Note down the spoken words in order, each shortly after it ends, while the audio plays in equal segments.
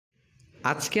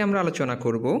আজকে আমরা আলোচনা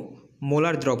করব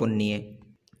মোলার দ্রবণ নিয়ে।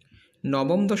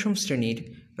 নবম দশম শ্রেণীর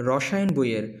রসায়ন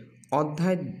বইয়ের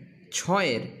অধ্যায়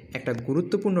 6-এর একটা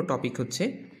গুরুত্বপূর্ণ টপিক হচ্ছে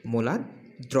মোলার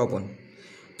দ্রবণ।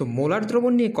 তো মোলার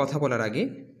দ্রবণ নিয়ে কথা বলার আগে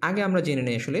আমরা জেনে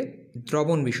নিই আসলে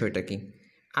দ্রবণ বিষয়টা কি।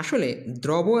 আসলে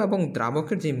দ্রব এবং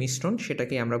দ্রাবকের যে মিশ্রণ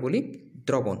সেটাকে আমরা বলি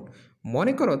দ্রবণ।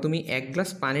 মনে করো তুমি 1 গ্লাস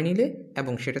পানি নিলে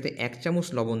এবং সেটাতে 1 চামচ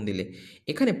লবণ দিলে।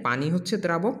 এখানে পানি হচ্ছে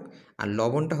দ্রাবক আর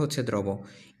লবণটা হচ্ছে দ্রব।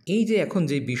 এই যে এখন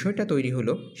যে বিষয়টা তৈরি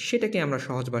হলো সেটাকে আমরা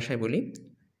সহজ ভাষায় বলি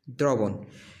দ্রবণ।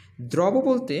 দ্রব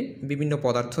বলতে বিভিন্ন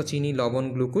পদার্থ, চিনি, লবণ,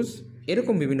 গ্লুকোজ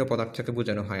এরকম বিভিন্ন পদার্থকে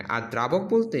বোঝানো হয়। আর দ্রাবক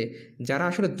বলতে যারা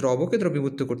আসলে দ্রবকে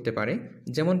দ্রবীভূত করতে পারে,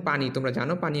 যেমন পানি, তোমরা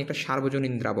জানো পানি একটা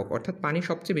সার্বজনীন দ্রাবক, অর্থাৎ পানি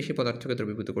সবচেয়ে বেশি পদার্থকে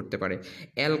দ্রবীভূত করতে পারে।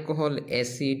 অ্যালকোহল,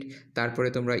 অ্যাসিড, তারপরে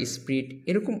তোমরা স্পিরিট,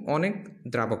 এরকম অনেক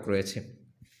দ্রাবক রয়েছে।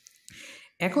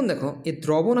 এখন দেখো এই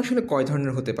দ্রবণ আসলে কয়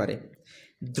ধরনের হতে পারে।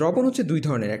 দ্রবণ হচ্ছে 2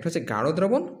 ধরনের, একটা হচ্ছে গাঢ়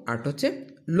দ্রবণ আর একটা হচ্ছে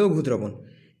লঘু দ্রবণ।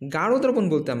 গাঢ় দ্রবণ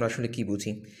বলতে আমরা আসলে কি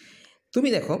বুঝি, তুমি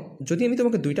দেখো, যদি আমি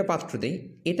তোমাকে 2টা পাত্র দিই,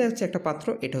 এটা হচ্ছে একটা পাত্র,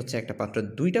 এটা হচ্ছে একটা পাত্র,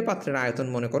 2টা পাত্রের আয়তন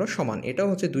মনে করো সমান, এটাও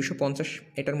হচ্ছে 250,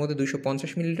 এটার মধ্যে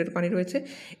 250 মিলিলিটার পানি রয়েছে,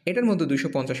 এটার মধ্যে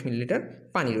 250 মিলিলিটার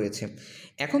পানি রয়েছে।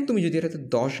 এখন তুমি যদি এটাতে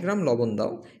 10 গ্রাম লবণ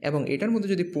দাও এবং এটার মধ্যে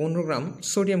যদি 15 গ্রাম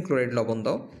সোডিয়াম ক্লোরাইড লবণ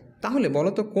দাও, তাহলে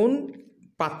বলো তো কোন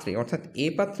পাত্রে, অর্থাৎ এ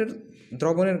পাত্রের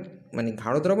দ্রবণের মানে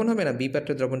গাঢ় দ্রবণ হবে না বি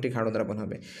পাত্রের দ্রবণটি গাঢ় দ্রবণ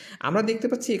হবে। আমরা দেখতে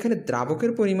পাচ্ছি এখানে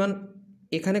দ্রাবকের পরিমাণ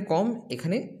এখানে কম,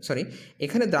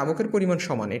 এখানে দ্রাবকের পরিমাণ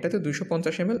সমান, এটাতে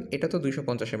 250 ml, এটা তো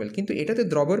 250 ml, কিন্তু এটাতে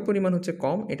দ্রবের পরিমাণ হচ্ছে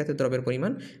কম, এটাতে দ্রবের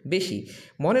পরিমাণ বেশি।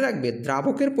 মনে রাখবে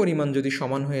দ্রাবকের পরিমাণ যদি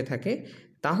সমান হয়ে থাকে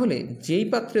তাহলে যেই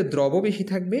পাত্রে দ্রব বেশি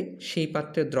থাকবে সেই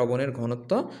পাত্রের দ্রবণের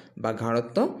ঘনত্ব বা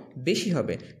গাঢ়ত্ব বেশি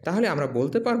হবে। তাহলে আমরা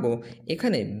বলতে পারবো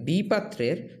এখানে বি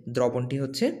পাত্রের দ্রবণটি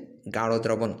হচ্ছে গাঢ়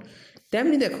দ্রবণ।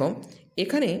 তেমনি দেখো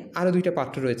এখানে আরও 2টা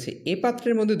পাত্র রয়েছে। এ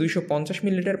পাত্রের মধ্যে 250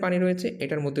 মিলিলিটার পানি রয়েছে,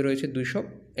 এটার মধ্যে রয়েছে 200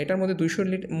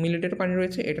 মিলিলিটার পানি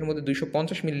রয়েছে, এটার মধ্যে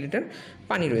 250 মিলিলিটার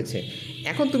পানি রয়েছে।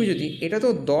 এখন তুমি যদি এটা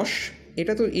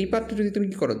তো এই পাত্রে যদি তুমি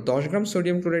কী করো, 10 গ্রাম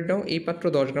সোডিয়াম ক্লোরাইড নাও, এই পাত্র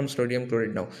 10 গ্রাম সোডিয়াম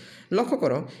ক্লোরাইড নাও। লক্ষ্য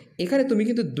করো এখানে তুমি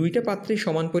কিন্তু 2টা পাত্রেই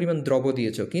সমান পরিমাণ দ্রব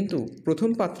দিয়েছো, কিন্তু প্রথম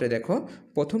পাত্রে দেখো,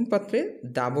 প্রথম পাত্রে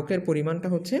দ্রাবকের পরিমাণটা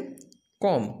হচ্ছে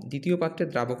কম, দ্বিতীয় পাত্রে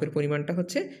দ্রাবকের পরিমাণটা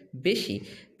হচ্ছে বেশি।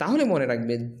 তাহলে মনে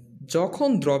রাখবে যখন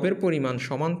দ্রবের পরিমাণ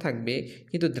সমান থাকবে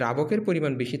কিন্তু দ্রাবকের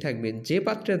পরিমাণ বেশি থাকবে, যে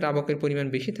পাত্রে দ্রাবকের পরিমাণ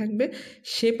বেশি থাকবে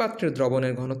সে পাত্রের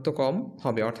দ্রবণের ঘনত্ব কম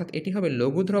হবে, অর্থাৎ এটি হবে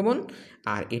লঘু দ্রবণ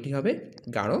আর এটি হবে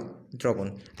গাঢ় দ্রবণ।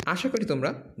 আশা করি তোমরা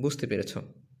বুঝতে পেরেছ।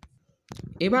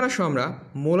 এবার আসো আমরা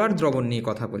মোলার দ্রবণ নিয়ে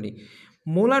কথা বলি।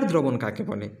 মোলার দ্রবণ কাকে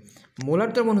বলে? মোলার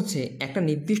দ্রবণ হচ্ছে একটা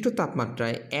নির্দিষ্ট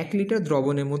তাপমাত্রায় 1 লিটার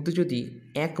দ্রবণের মধ্যে যদি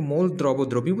 1 মোল দ্রব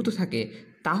দ্রবীভূত থাকে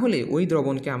তাহলে ওই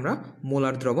দ্রবণকে আমরা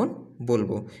মোলার দ্রবণ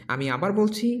বলবো। আমি আবার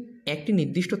বলছি, একটি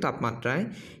নির্দিষ্ট তাপমাত্রায়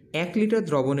 1 লিটার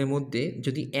দ্রবণের মধ্যে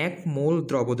যদি 1 মোল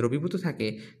দ্রব দ্রবীভূত থাকে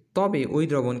তবে ওই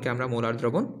দ্রবণকে আমরা মোলার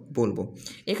দ্রবণ বলবো।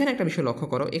 এখানে একটা বিষয় লক্ষ্য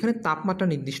করো, এখানে তাপমাত্রা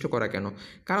নির্দিষ্ট করা কেন?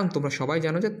 কারণ তোমরা সবাই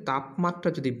জানো যে তাপমাত্রা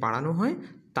যদি বাড়ানো হয়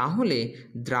তাহলে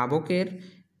দ্রাবকের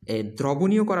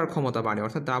দ্রবণীয় করার ক্ষমতা বাড়ে,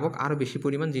 অর্থাৎ দ্রাবক আরও বেশি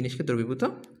পরিমাণ জিনিসকে দ্রবীভূত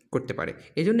করতে পারে।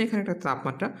 এই জন্য এখানে একটা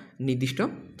তাপমাত্রা নির্দিষ্ট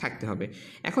থাকতে হবে।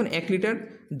 এখন 1 লিটার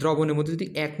দ্রবণের মধ্যে যদি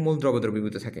 1 মোল দ্রব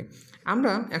দ্রবীভূত থাকে,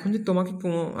 আমরা এখন যদি তোমাকে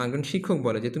কোনো একজন শিক্ষক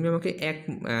বলে যে তুমি আমাকে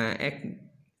এক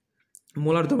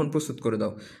মোলার দ্রবণ প্রস্তুত করে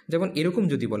দাও, যেমন এরকম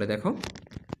যদি বলে, দেখো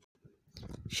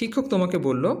শিক্ষক তোমাকে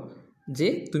বলল যে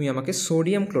তুমি আমাকে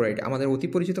সোডিয়াম ক্লোরাইড, আমাদের অতি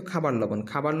পরিচিত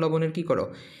খাবার লবণের কী করো,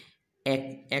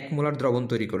 এক মোলার দ্রবণ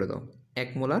তৈরি করে দাও, 1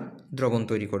 মোলার দ্রবণ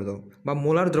তৈরি করে দাও, বা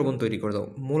মোলার দ্রবণ তৈরি করে দাও।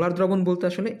 মোলার দ্রবণ বলতে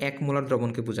আসলে 1 মোলার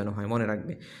দ্রবণকে বোঝানো হয়, মনে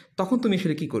রাখবে। তখন তুমি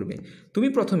আসলে কী করবে, তুমি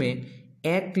প্রথমে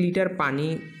 1 লিটার পানি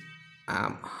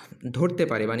ধরতে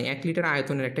পারে, মানে 1 লিটার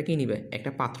আয়তনের একটা কী নিবে,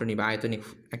 একটা পাত্র নিবা, আয়তনিক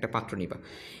একটা পাত্র নিবা।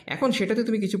 এখন সেটাতে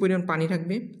তুমি কিছু পরিমাণ পানি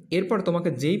রাখবে। এরপর তোমাকে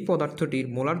যেই পদার্থটির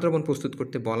মোলার দ্রবণ প্রস্তুত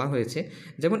করতে বলা হয়েছে,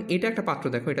 যেমন এটা একটা পাত্র,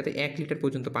 দেখো এটাতে 1 লিটার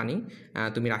পর্যন্ত পানি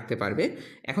তুমি রাখতে পারবে।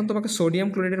 এখন তোমাকে সোডিয়াম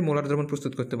ক্লোরাইডের মোলার দ্রবণ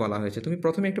প্রস্তুত করতে বলা হয়েছে, তুমি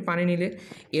প্রথমে একটু পানি নিলে,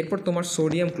 এরপর তোমার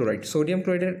সোডিয়াম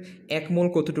ক্লোরাইডের 1 মোল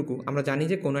কতটুকু, আমরা জানি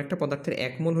যে কোনো একটা পদার্থের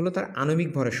 1 মোল হলো তার আণবিক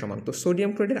ভরের সমান। তো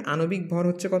সোডিয়াম ক্লোরাইডের আণবিক ভর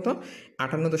হচ্ছে কত,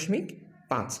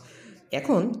 58.5।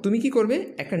 এখন তুমি কি করবে,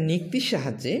 একটা নিক্তির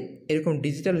সাহায্যে, এরকম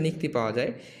ডিজিটাল নিক্তি পাওয়া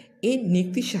যায়, এই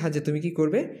নিক্তির সাহায্যে তুমি কি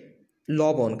করবে,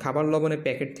 খাবার লবণের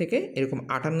প্যাকেট থেকে এরকম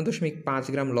 58.5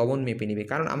 গ্রাম লবণ মেপে নিবে।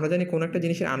 কারণ আমরা জানি কোনো একটা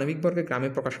জিনিসের আণবিক ভরকে গ্রামে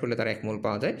প্রকাশ করলে তার 1 মোল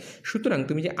পাওয়া যায়। সুতরাং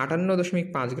তুমি যে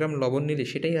 58.5 গ্রাম লবণ নিলে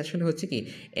সেটাই আসলে হচ্ছে কি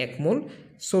 1 মোল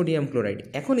সোডিয়াম ক্লোরাইড।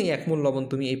 এখন এই 1 মোল লবণ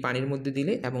তুমি এই পানির মধ্যে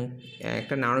দিলে এবং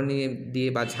একটা নাড়নি দিয়ে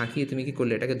বা ঝাঁকিয়ে তুমি কি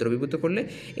করলে, এটাকে দ্রবীভূত করলে।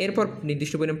 এরপর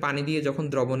নির্দিষ্ট পরিমাণ পানি দিয়ে যখন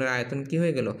দ্রবণের আয়তন কি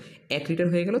হয়ে গেল, 1 লিটার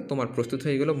হয়ে গেল, তোমার প্রস্তুত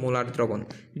হয়ে গেল মোলার দ্রবণ।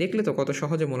 দেখলে তো কত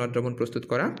সহজে মোলার দ্রবণ প্রস্তুত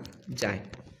করা যায়।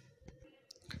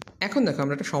 এখন দেখো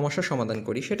আমরা একটা সমস্যার সমাধান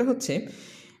করি, সেটা হচ্ছে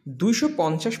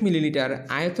 250 মিলিলিটার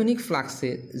আয়তনিক ফ্লাক্সে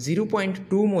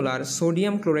 0.2 মোলার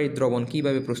সোডিয়াম ক্লোরাইড দ্রবণ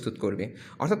কীভাবে প্রস্তুত করবে।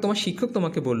 অর্থাৎ তোমার শিক্ষক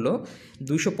তোমাকে বলল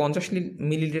 250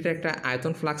 মিলিলিটার একটা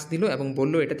আয়তন ফ্লাক্স দিল এবং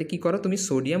বলল এটাতে কী করো, তুমি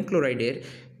সোডিয়াম ক্লোরাইডের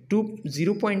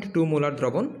 0.2 মোলার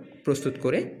দ্রবণ প্রস্তুত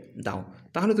করে দাও।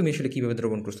 তাহলে তুমি আসলে কীভাবে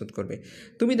দ্রবণ প্রস্তুত করবে।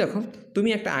 তুমি দেখো, তুমি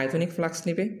একটা আয়তনিক ফ্লাক্স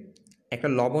নেবে, একটা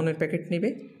লবণের প্যাকেট নেবে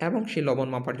এবং সেই লবণ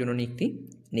মাপার জন্য নিকটি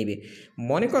নেবে।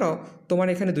 মনে করো তোমার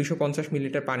এখানে 250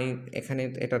 মিলিলিটার পানি এখানে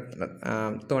এটা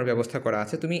তোমার ব্যবস্থা করা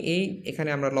আছে। তুমি এখানে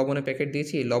আমরা লবণের প্যাকেট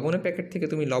দিয়েছি, এই লবণের প্যাকেট থেকে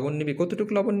তুমি লবণ নেবে,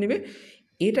 কতটুকু লবণ নেবে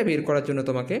এটা বের করার জন্য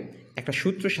তোমাকে একটা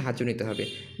সূত্র সাহায্য নিতে হবে।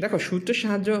 দেখো সূত্রের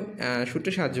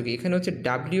সাহায্য কি, এখানে হচ্ছে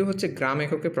ডাব্লিউ হচ্ছে গ্রাম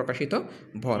এককে প্রকাশিত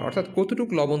ভর, অর্থাৎ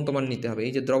কতটুকু লবণ তোমার নিতে হবে।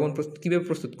 এই যে দ্রবণ কীভাবে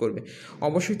প্রস্তুত করবে,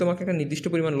 অবশ্যই তোমাকে একটা নির্দিষ্ট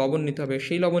পরিমাণ লবণ নিতে হবে,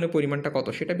 সেই লবণের পরিমাণটা কত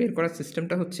সেটা বের করার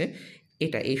সিস্টেমটা হচ্ছে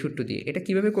এই সূত্র দিয়ে। এটা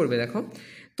কীভাবে করবে দেখো,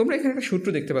 তোমরা এখানে একটা সূত্র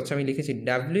দেখতে পাচ্ছ, আমি লিখেছি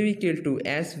W equal to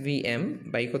SVM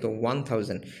by কত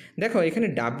 1000। দেখো এখানে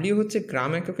ডাব্লিউ হচ্ছে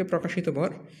গ্রাম এককে প্রকাশিত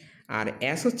ভর, আর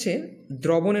এস হচ্ছে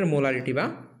দ্রবণের মোলারিটি বা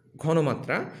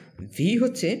ঘনমাত্রা, ভি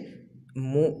হচ্ছে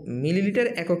মিলিলিটার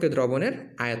এককে দ্রবণের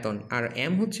আয়তন, আর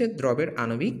এম হচ্ছে দ্রবের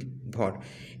আণবিক ভর।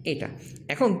 এটা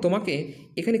এখন তোমাকে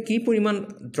এখানে কী পরিমাণ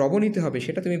দ্রব নিতে হবে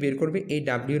সেটা তুমি বের করবে, এই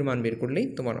ডাব্লিউর মান বের করলেই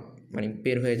তোমার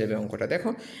বের হয়ে যাবে অঙ্কটা। দেখো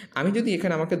আমি যদি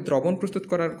এখানে আমাকে দ্রবণ প্রস্তুত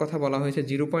করার কথা বলা হয়েছে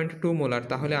 0.2 মোলার,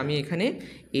 তাহলে আমি এখানে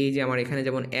এই যে আমার এখানে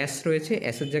যেমন এস রয়েছে,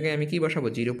 এসের জায়গায় আমি কি বসাবো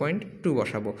 0.2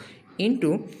 বসাবো,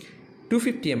 ইন্টু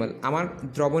 250 ml। আমার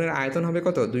দ্রবণের আয়তন হবে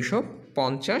কত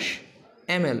 250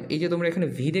 ml। এই যে তোমরা এখানে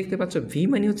ভি দেখতে পাচ্ছ, ভি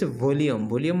মানে হচ্ছে ভলিউম,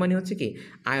 ভলিউম মানে হচ্ছে কি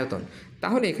আয়তন,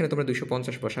 তাহলে এখানে তোমরা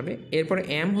 250 বসাবে। এরপরে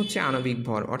এম হচ্ছে আণবিক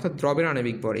ভর, অর্থাৎ দ্রবের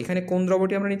আণবিক ভর। এখানে কোন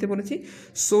দ্রবটি আমরা নিতে বলেছি,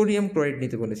 সোডিয়াম ক্লোরাইড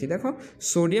নিতে বলেছি। দেখো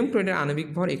সোডিয়াম ক্লোরাইডের আণবিক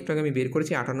ভর একটু আগে আমি বের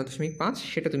করেছি 58.5,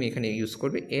 সেটা তুমি এখানে ইউজ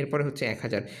করবে। এরপরে হচ্ছে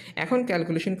 1000, এখন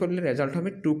ক্যালকুলেশন করলে রেজাল্ট হবে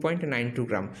 2.92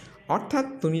 গ্রাম। অর্থাৎ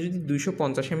তুমি যদি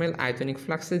 250 ml আয়তনিক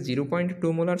ফ্লাক্সে 0.2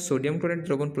 মোলার সোডিয়াম ক্লোরাইড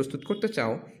দ্রবণ প্রস্তুত করতে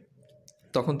চাও,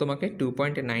 তখন তোমাকে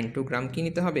 2.92 গ্রাম কী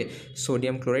নিতে হবে,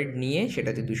 সোডিয়াম ক্লোরাইড নিয়ে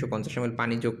সেটাতে 250 ml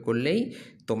পানি যোগ করলেই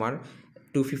তোমার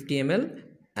 250 ml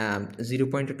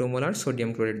 0.2 মোলার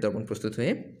সোডিয়াম ক্লোরাইড দ্রবণ প্রস্তুত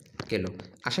হয়ে গেল।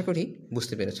 আশা করি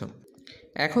বুঝতে পেরেছ।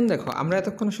 এখন দেখো আমরা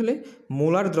এতক্ষণ আসলে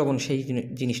মোলার দ্রবণ সেই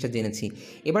জিনিসটা জেনেছি।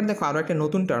 এবার দেখো আরও একটা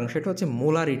নতুন টার্ম, সেটা হচ্ছে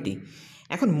মোলারিটি।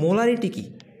 এখন মোলারিটি কি,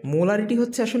 মোলারিটি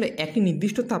হচ্ছে আসলে একটি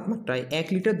নির্দিষ্ট তাপমাত্রায় 1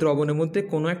 লিটার দ্রবণের মধ্যে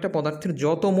কোনো একটা পদার্থের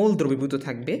যত মোল দ্রবীভূত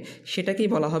থাকবে সেটাকেই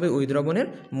বলা হবে ওই দ্রবণের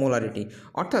মোলারিটি।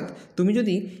 অর্থাৎ তুমি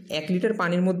যদি 1 লিটার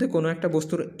পানির মধ্যে কোনো একটা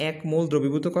বস্তুর 1 মোল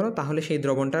দ্রবীভূত করো, তাহলে সেই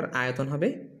দ্রবণটার আয়তন হবে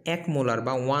 1 মোলার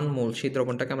বা 1 মোল। সেই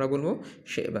দ্রবণটাকে আমরা বলবো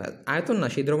আয়তন না,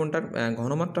 সেই দ্রবণটার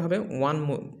ঘনমাত্রা হবে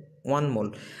 1 মোল।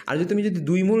 আর যদি তুমি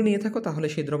 2 মোল নিয়ে থাকো, তাহলে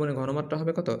সেই দ্রবণের ঘনমাত্রা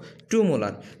হবে কত 2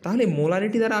 মোলার। তাহলে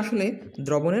মোলারিটি দ্বারা আসলে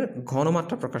দ্রবণের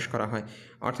ঘনমাত্রা প্রকাশ করা হয়,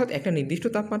 অর্থাৎ একটা নির্দিষ্ট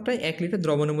তাপমাত্রায় 1 লিটার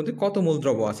দ্রবণের মধ্যে কত মোল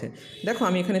দ্রব আছে। দেখো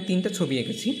আমি এখানে 3টা ছবি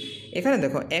এঁকেছি। এখানে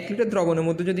দেখো 1 লিটার দ্রবণের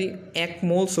মধ্যে যদি 1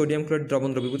 মোল সোডিয়াম ক্লোরাইড দ্রবণ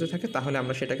দ্রবীভূত থাকে, তাহলে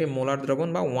আমরা সেটাকে মোলার দ্রবণ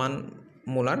বা 1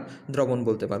 মোলার দ্রবণ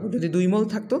বলতে পারবো। যদি 2 মোল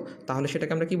থাকতো, তাহলে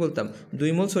সেটাকে আমরা কি বলতাম,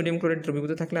 2 মোল সোডিয়াম ক্লোরাইড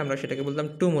দ্রবীভূত থাকলে আমরা সেটাকে বলতাম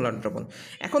 2 মোলার দ্রবণ।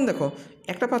 এখন দেখো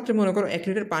একটা পাত্রে মনে করো 1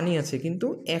 লিটার পানি আছে, কিন্তু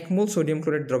 1 মোল সোডিয়াম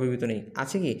ক্লোরাইড দ্রবীভূত নেই,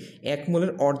 আছে কি 1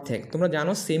 মোলের অর্ধেক। তোমরা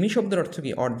জানো সেমি শব্দের অর্থ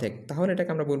কি, অর্ধেক, তাহলে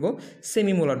এটাকে আমরা বলবো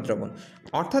সেমি মোলার দ্রবণ।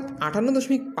 অর্থাৎ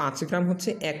 58.5 গ্রাম হচ্ছে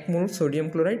 1 মোল সোডিয়াম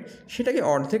ক্লোরাইড, সেটাকে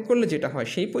অর্ধেক করলে যেটা হয়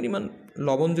সেই পরিমাণ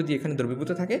লবণ যদি এখানে দ্রবীভূত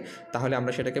থাকে, তাহলে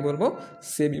আমরা সেটাকে বলবো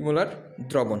সেমি মোলার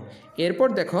দ্রবণ। এরপর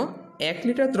দেখো 1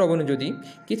 লিটার দ্রবণে যদি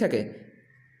কি থাকে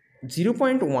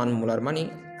 0.1 মোলার, মানে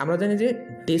আমরা জানি যে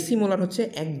ডেসিমোলার হচ্ছে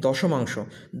 1/10,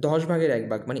 10 ভাগের 1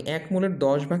 ভাগ, মানে 1 মোলের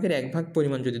 10 ভাগের 1 ভাগ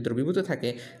পরিমাণ যদি দ্রবীভূত থাকে,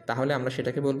 তাহলে আমরা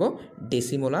সেটাকে বলবো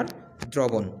ডেসিমোলার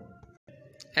দ্রবণ।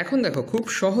 এখন দেখো খুব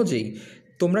সহজেই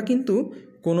তোমরা কিন্তু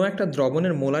কোনো একটা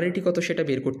দ্রবণের মোলারিটি কত সেটা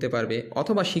বের করতে পারবে,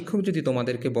 অথবা শিক্ষক যদি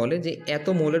তোমাদেরকে বলে যে এত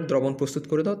মোলের দ্রবণ প্রস্তুত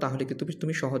করে দাও, তাহলে কিন্তু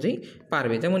তুমি সহজেই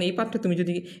পারবে। যেমন এই পাত্রে তুমি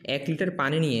যদি 1 লিটার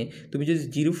পানি নিয়ে তুমি যদি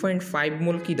 0.5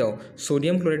 মোল কি দাও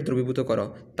সোডিয়াম ক্লোরাইড দ্রবীভূত করো,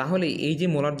 তাহলে এই যে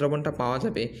মোলার দ্রবণটা পাওয়া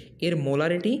যাবে এর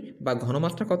মোলারিটি বা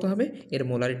ঘনমাত্রা কত হবে, এর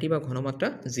মোলারিটি বা ঘনমাত্রা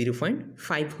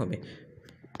 0.5 হবে।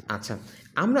 আচ্ছা,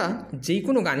 আমরা যে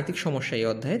কোনো গাণিতিক সমস্যা এই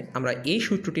অধ্যায়ের আমরা এই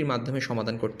সূত্রটির মাধ্যমে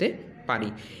সমাধান করতে পারি।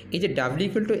 এই যে W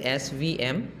 =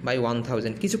 SVM বাই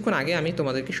 1000, কিছুক্ষণ আগে আমি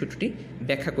তোমাদেরকে সূত্রটি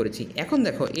ব্যাখ্যা করেছি। এখন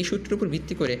দেখো এই সূত্রের উপর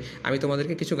ভিত্তি করে আমি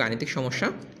তোমাদেরকে কিছু গাণিতিক সমস্যা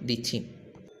দিচ্ছি।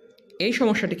 এই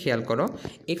সমস্যাটি খেয়াল করো,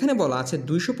 এখানে বলা আছে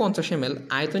 250 ml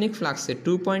আয়তনিক ফ্লাক্সে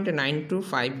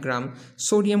 2.925 গ্রাম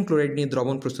সোডিয়াম ক্লোরাইড নিয়ে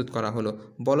দ্রবণ প্রস্তুত করা হলো।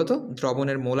 বলো তো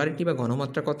দ্রবণের মোলারিটি বা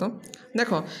ঘনমাত্রা কত?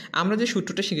 দেখো আমরা যে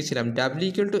সূত্রটা শিখেছিলাম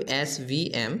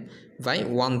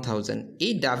W=SVM/1000,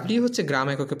 এই W হচ্ছে গ্রাম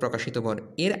এককে প্রকাশিত ভর।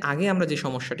 এর আগে আমরা যে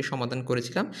সমস্যাটি সমাধান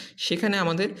করেছিলাম সেখানে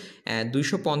আমাদের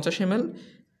 250 ml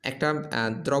একটা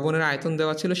দ্রবণের আয়তন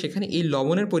দেওয়া ছিল, সেখানে এই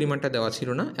লবণের পরিমাণটা দেওয়া ছিল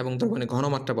না এবং দ্রবণের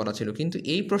ঘনমাত্রা বলা ছিল, কিন্তু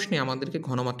এই প্রশ্নে আমাদেরকে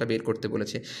ঘনমাত্রা বের করতে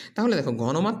বলেছে। তাহলে দেখো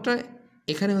ঘনমাত্রা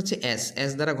এখানে হচ্ছে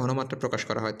এস দ্বারা ঘনমাত্রা প্রকাশ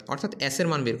করা হয়, অর্থাৎ এর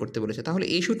মান বের করতে বলেছে। তাহলে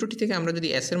এই সূত্রটি থেকে আমরা যদি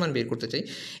এর মান বের করতে চাই,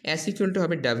 এস ইকুয়াল টু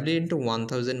হবে W ×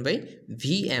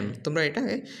 1000/VM। তোমরা এটা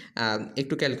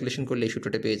একটু ক্যালকুলেশন করলে এই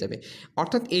সূত্রটা পেয়ে যাবে।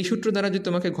 অর্থাৎ এই সূত্র দ্বারা যদি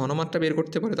তোমাকে ঘনমাত্রা বের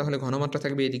করতে পারে তাহলে ঘনমাত্রা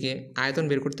থাকবে এদিকে, আয়তন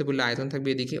বের করতে বললে আয়তন থাকবে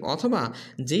এদিকে, অথবা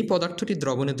যেই পদার্থটি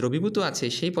দ্রবণে দ্রবীভূত আছে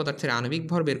সেই পদার্থের আণবিক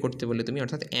ভর বের করতে বললে তুমি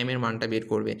অর্থাৎ এম এর মানটা বের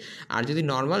করবে। আর যদি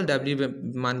নর্মাল ডাব্লিউ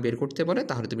মান বের করতে বলে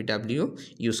তাহলে তুমি ডাব্লিউ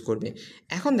ইউজ করবে।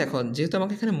 এখন দেখো যেহেতু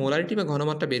আমাকে এখানে মোলারিটি বা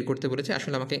ঘনমাত্রা বের করতে বলেছে,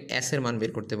 আসলে আমাকে এর মান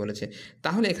বের করতে বলেছে।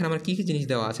 তাহলে এখানে আমার কী কী জিনিস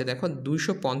দেওয়া আছে দেখো,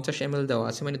 250 ml দেওয়া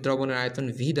আছে, মানে দ্রবণের আয়তন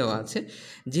V দেওয়া আছে।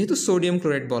 যেহেতু সোডিয়াম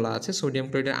ক্লোরাইড বলা আছে, সোডিয়াম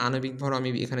ক্লোরাইডের আণবিক ভর আমি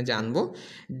এখানে জানবো।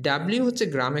 ডাব্লিউ হচ্ছে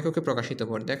গ্রাম এককে প্রকাশিত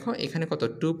ভর। দেখো এখানে কত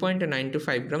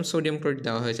 2.925 গ্রাম সোডিয়াম ক্লোরাইড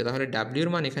দেওয়া হয়েছে, তাহলে ডাব্লিউর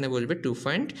মান এখানে বলবে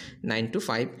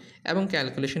 2.925 এবং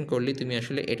ক্যালকুলেশন করলে তুমি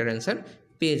আসলে এটার অ্যান্সার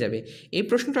পেয়ে যাবে। এই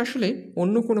প্রশ্নটা আসলে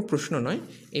অন্য কোনো প্রশ্ন নয়,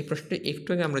 এই প্রশ্নটা একটু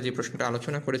আগে আমরা যে প্রশ্নটা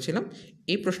আলোচনা করেছিলাম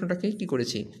এই প্রশ্নটাকে কী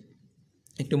করেছি,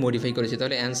 একটু মডিফাই করেছি।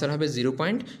 তাহলে অ্যান্সার হবে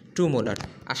 0.2 মোলার।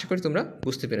 আশা করি তোমরা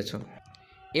বুঝতে পেরেছ।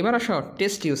 এবার আসো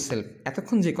টেস্ট ইউর সেলফ।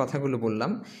 এতক্ষণ যে কথাগুলো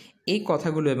বললাম এই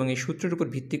কথাগুলো এবং এই সূত্রের উপর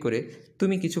ভিত্তি করে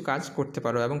তুমি কিছু কাজ করতে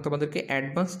পারো, এবং তোমাদেরকে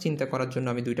অ্যাডভান্স চিন্তা করার জন্য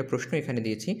আমি দুইটা প্রশ্ন এখানে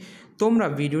দিয়েছি। তোমরা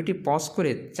ভিডিওটি পজ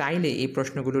করে চাইলে এই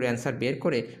প্রশ্নগুলোর অ্যান্সার বের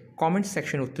করে কমেন্ট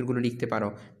সেকশনে উত্তরগুলো লিখতে পারো।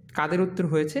 কাদের উত্তর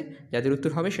হয়েছে, যাদের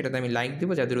উত্তর হবে সেটাতে আমি লাইক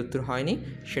দেবো, যাদের উত্তর হয়নি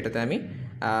সেটাতে আমি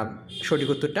সঠিক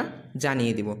উত্তরটা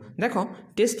জানিয়ে দিব। দেখো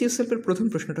টেস্ট ইউরসেলফের প্রথম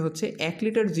প্রশ্নটা হচ্ছে 1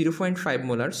 লিটার 0.5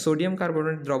 মোলার সোডিয়াম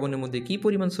কার্বনেট দ্রবণের মধ্যে কী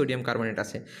পরিমাণ সোডিয়াম কার্বনেট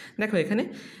আছে। দেখো এখানে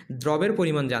দ্রবের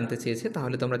পরিমাণ জানতে চেয়েছে,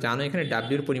 তাহলে তোমরা জানো এখানে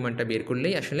ডাব্লিউর পরিমাণটা বের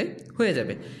করলেই আসলে হয়ে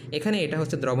যাবে। এখানে এটা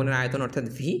হচ্ছে দ্রবণের আয়তন অর্থাৎ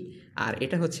V, আর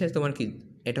এটা হচ্ছে তোমার কি,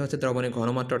 এটা হচ্ছে দ্রবণের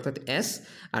ঘনমাত্রা অর্থাৎ S,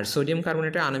 আর সোডিয়াম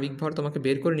কার্বনেটের আণবিক ভর তোমাকে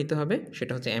বের করে নিতে হবে,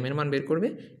 সেটা হচ্ছে M এর মান বের করবে।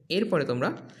 এরপরে তোমরা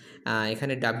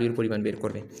এখানে ডাব্লিউর পরিমাণ বের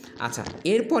করবে। আচ্ছা,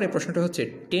 এরপরে প্রশ্নটা হচ্ছে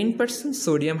 10%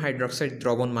 সোডিয়াম হাইড্রক্সাইড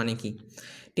দ্রবণ মানে কি।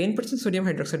 10% সোডিয়াম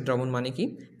হাইড্রক্সাইড দ্রবণ মানে কি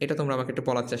এটা তোমরা আমাকে একটু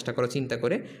বলার চেষ্টা করো চিন্তা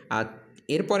করে। আর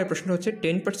এরপরে প্রশ্নটা হচ্ছে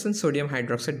 10% সোডিয়াম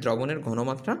হাইড্রক্সাইড দ্রবণের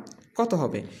ঘনমাত্রা কত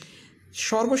হবে।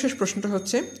 সর্বশেষ প্রশ্নটা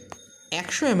হচ্ছে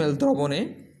 100 ml দ্রবণে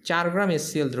 4 গ্রাম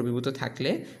HCl দ্রবীভূত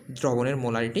থাকলে দ্রবণের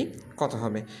মোলারিটি কত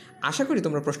হবে। আশা করি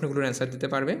তোমরা প্রশ্নগুলোর অ্যান্সার দিতে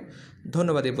পারবে।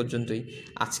 ধন্যবাদ এ পর্যন্তই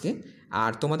আজকে।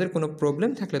 আর তোমাদের কোনো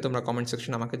প্রবলেম থাকলে তোমরা কমেন্ট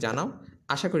সেকশনে আমাকে জানাও,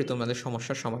 আশা করি তোমাদের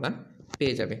সমস্যার সমাধান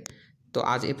পেয়ে যাবে। তো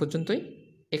আজ এ পর্যন্তই,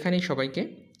 এখানেই সবাইকে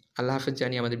আল্লাহ হাফেজ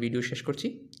জানিয়ে আমাদের ভিডিও শেষ করছি।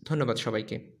 ধন্যবাদ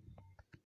সবাইকে।